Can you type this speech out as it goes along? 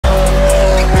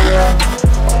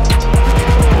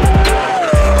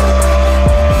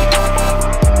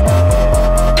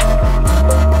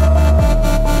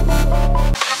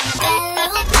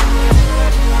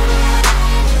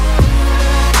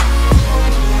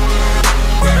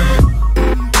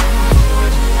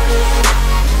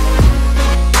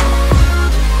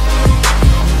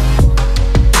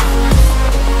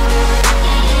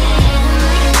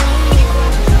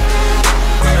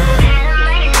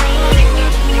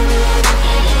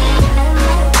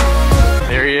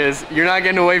is. You're not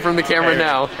getting away from the camera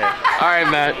now. Okay. All right,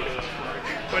 Matt.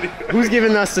 Who's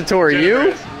giving us the tour?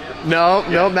 You?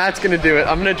 No, Matt's gonna do it.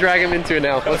 I'm gonna drag him into it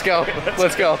now. Let's go.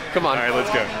 Let's go. Come on. All right,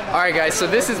 let's go. All right, guys. So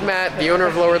this is Matt, the owner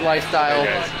of Lowered Lifestyle.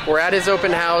 We're at his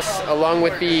open house, along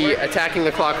with the Attacking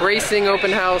the Clock Racing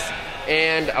open house.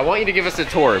 And I want you to give us a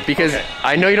tour because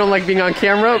I know you don't like being on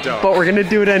camera, but we're gonna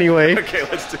do it anyway. Okay,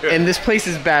 let's do it. And this place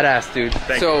is badass, dude.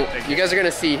 Thank you guys are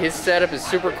gonna see his setup is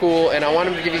super cool, and I want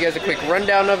him to give you guys a quick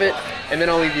rundown of it, and then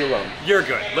I'll leave you alone. You're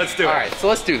good. Let's do it. All right, so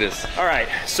let's do this. All right,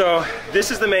 so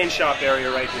this is the main shop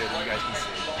area right here that you guys can see.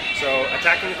 So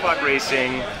Attacking the Clock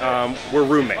Racing, we're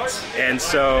roommates, and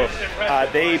so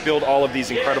they build all of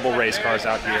these incredible race cars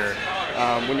out here.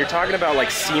 When you're talking about like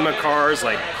SEMA cars,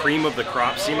 like cream of the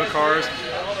crop SEMA cars,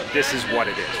 this is what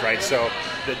it is, right? So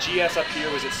the GS up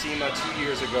here was at SEMA 2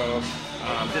 years ago.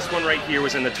 This one right here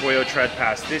was in the Toyo Tread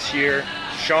Pass this year.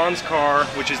 Sean's car,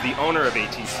 which is the owner of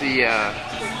ATC.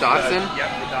 The Datsun? Yep,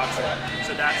 the Datsun.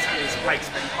 So that's his Pikes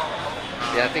Peak.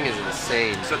 Yeah, that thing is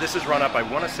insane. So this is run up, I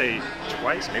want to say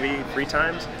twice, maybe 3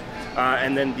 times.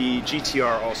 And then the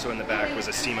GTR also in the back was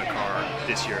a SEMA car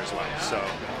this year as well. So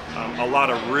a lot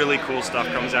of really cool stuff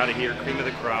comes out of here. Cream of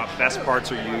the crop, best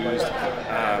parts are used.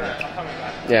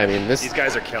 Yeah, I mean, these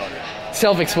guys are killing it.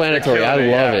 Self-explanatory. I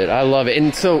love it. I love it.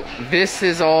 And so this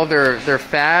is all their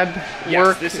fab work.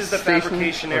 Yes, this is the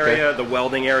fabrication area, the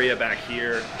welding area back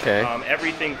here. Okay.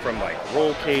 Everything from like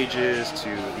roll cages to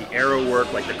the aero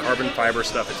work, like the carbon fiber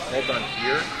stuff. It's all done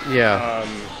here. Yeah.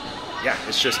 Yeah,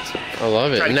 it's just. I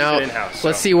love it. Now,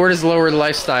 let's see, where does Lowered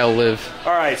Lifestyle live?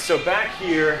 All right, so back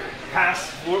here,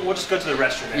 we'll just go to the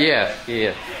restroom area.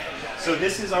 Yeah. So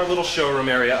this is our little showroom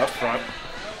area up front.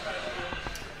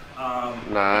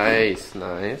 Nice.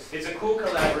 It's a cool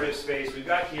collaborative space. We've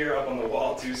got here up on the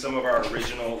wall too some of our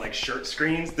original like shirt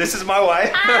screens. This is my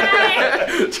wife.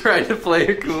 Trying to play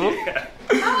it cool. Yeah.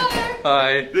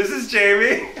 Hi. This is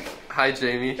Jamie. Hi,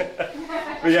 Jamie.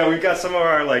 But yeah, we've got some of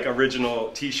our like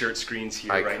original T-shirt screens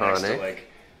here. Iconic. Right next to like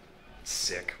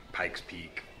sick Pikes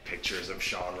Peak pictures of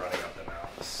Sean running up the mountain.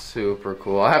 Super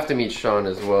cool. I have to meet Sean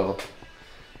as well.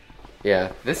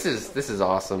 Yeah, this is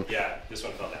awesome. Yeah, this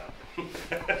one fell down.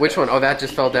 Which one? Oh, that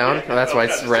just fell down? Yeah, oh, that's why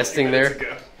it's resting there?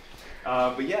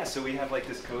 But yeah, so we have like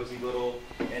this cozy little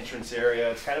entrance area.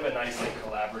 It's kind of a nice like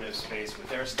collaborative space with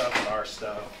their stuff and our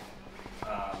stuff.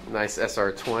 Nice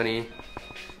SR20.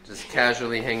 Just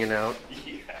casually hanging out.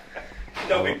 Yeah.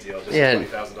 No big deal, just yeah. a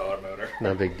 $20,000 motor.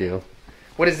 No big deal.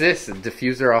 What is this? A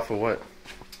diffuser off of what?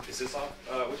 Is this off?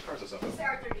 Which car is this off of? It's the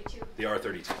R32. The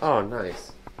R32. Oh,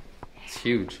 nice. It's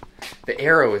huge. The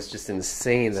Aero is just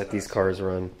insane that these cars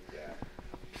run.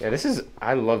 Yeah,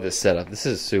 I love this setup. This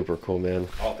is super cool, man.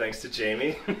 All thanks to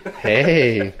Jamie.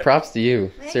 Hey, props to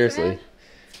you. Thanks, seriously.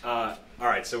 All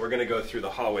right, so we're going to go through the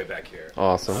hallway back here.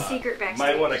 Awesome. Secret backstage.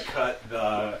 Might want to cut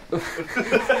the...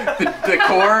 the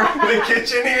core? The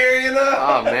kitchen here, you know?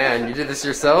 Oh, man. You did this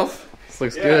yourself? This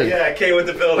looks good. Yeah, I came with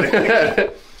the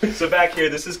building. So back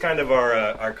here, this is kind of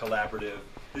our collaborative.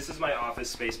 This is my office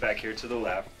space back here to the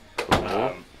left.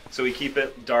 So we keep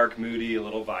it dark, moody, a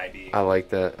little vibey. I like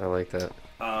that. I like that.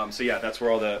 So yeah, that's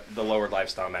where all the Lowered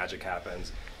Lifestyle magic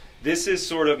happens. This is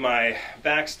sort of my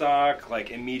backstock, like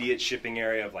immediate shipping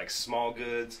area of like small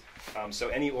goods. So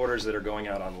any orders that are going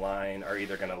out online are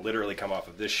either going to literally come off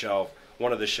of this shelf,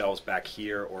 one of the shelves back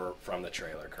here, or from the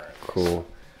trailer currently. Cool.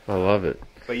 I love it.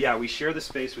 But yeah, we share the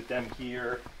space with them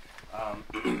here.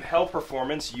 Hell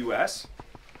Performance US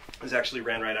is actually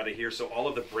ran right out of here. So all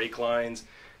of the brake lines,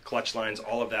 clutch lines,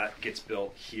 all of that gets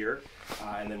built here.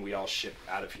 And then we all ship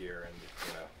out of here and,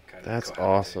 you know, kind of. That's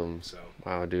awesome. So.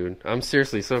 Wow, dude. I'm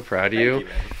seriously so proud of Thank you,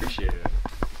 man. Appreciate it.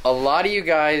 A lot of you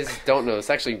guys don't know this.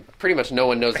 Actually, pretty much no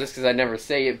one knows this because I never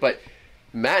say it. But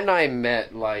Matt and I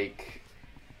met like,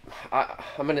 I'm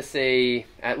going to say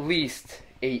at least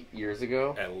 8 years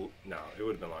ago. No, it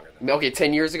would have been longer than that. Okay,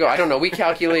 10 years ago. I don't know. We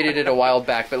calculated it a while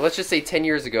back. But let's just say 10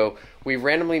 years ago. We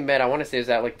randomly met. I want to say it was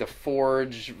at like the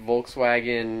Forge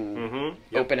Volkswagen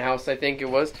open house, I think it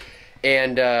was.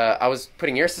 And I was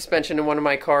putting air suspension in one of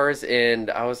my cars, and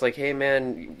I was like, hey,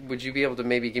 man, would you be able to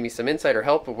maybe give me some insight or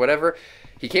help or whatever?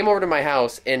 He came over to my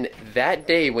house, and that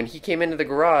day when he came into the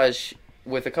garage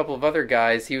with a couple of other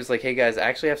guys, he was like, hey, guys, I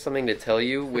actually have something to tell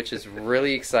you, which is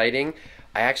really exciting.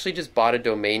 I actually just bought a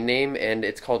domain name, and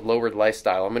it's called Lowered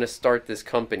Lifestyle. I'm going to start this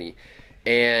company.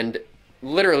 And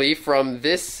literally from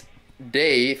this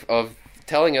day of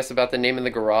telling us about the name in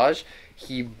the garage,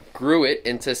 he grew it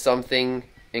into something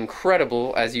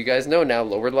incredible, as you guys know now,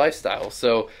 Lowered Lifestyle.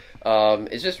 So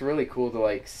it's just really cool to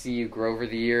like see you grow over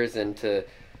the years and to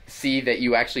see that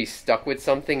you actually stuck with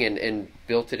something and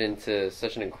built it into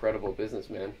such an incredible business,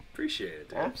 man. Appreciate it,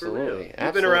 dude. Absolutely.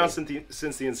 You've been around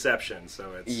since the inception,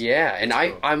 so it's and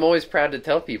cool. I'm always proud to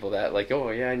tell people that, like,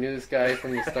 oh yeah, I knew this guy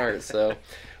from the start. So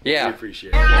yeah, we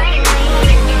appreciate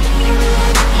it.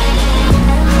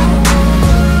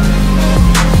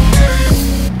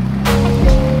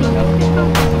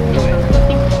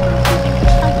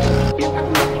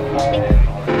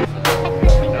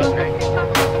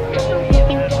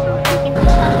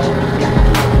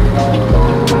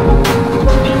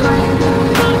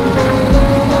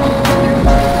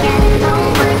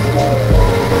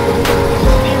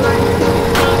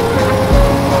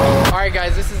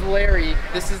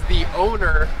 This is the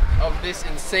owner of this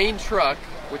insane truck,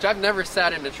 which I've never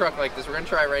sat in a truck like this. We're gonna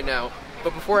try it right now.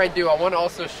 But before I do, I want to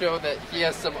also show that he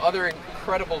has some other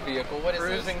incredible vehicle. What is this?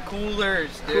 Cruising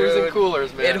coolers, dude. Cruising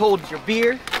coolers, man. It holds your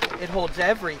beer. It holds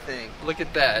everything. Look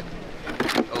at that.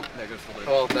 Oh, there goes the lid.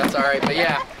 Oh, that's all right. But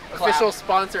yeah, official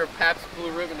sponsor of Pabst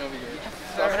Blue Ribbon over here. Yes,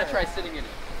 so I'm gonna try sitting in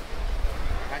it.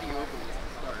 How do you open this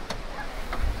to start?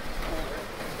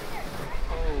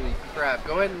 Holy crap!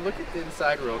 Go ahead and look at the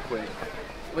inside real quick.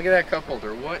 Look at that cup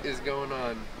holder. What is going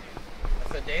on?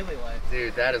 That's a daily life.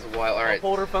 Dude, that is wild. All right. Cup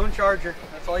holder, phone charger.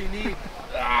 That's all you need.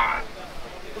 Ah.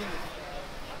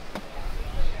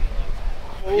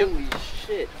 Holy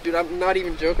shit. Dude, I'm not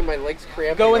even joking. My leg's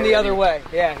cramping. Go in the already. other way.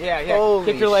 Yeah. Holy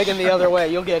Kick your leg in the other way.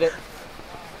 You'll get it.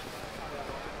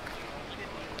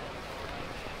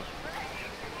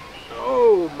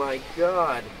 Oh my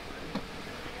god.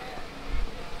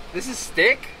 This is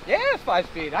stick? Yeah,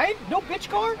 5-speed. I ain't no bitch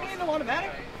car. I ain't no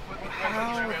automatic.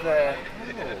 How the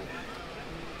hell?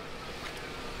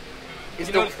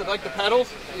 You notice the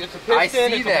pedals? It's a piston, I see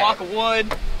it's that. a block of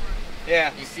wood.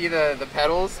 Yeah. You see the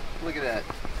pedals? Look at that.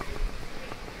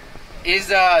 Is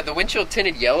the windshield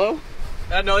tinted yellow?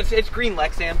 No, it's green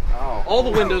Lexan. Oh. All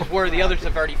the windows were. The others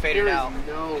have already faded There is out.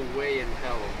 no way in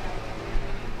hell.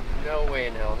 No way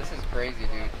in hell. This is crazy,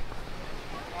 dude.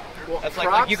 Well, That's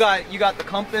like you got the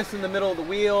compass in the middle of the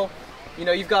wheel. You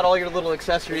know, you've got all your little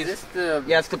accessories. Is this the...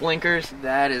 Yeah, it's the blinkers.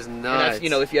 That is And nuts. that's, you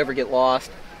know, if you ever get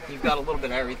lost, you've got a little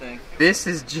bit of everything. This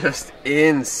is just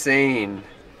insane.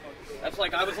 That's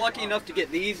like, I was lucky enough to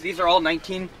get these. These are all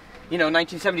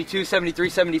 1972, 73,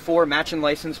 74 matching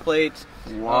license plates.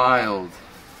 Wild.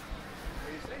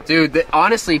 Dude,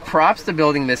 honestly, props to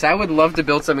building this. I would love to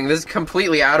build something. This is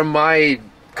completely out of my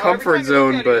comfort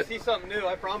zone, but you see something new,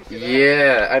 I promise you that.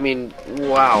 yeah, I mean,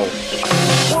 wow.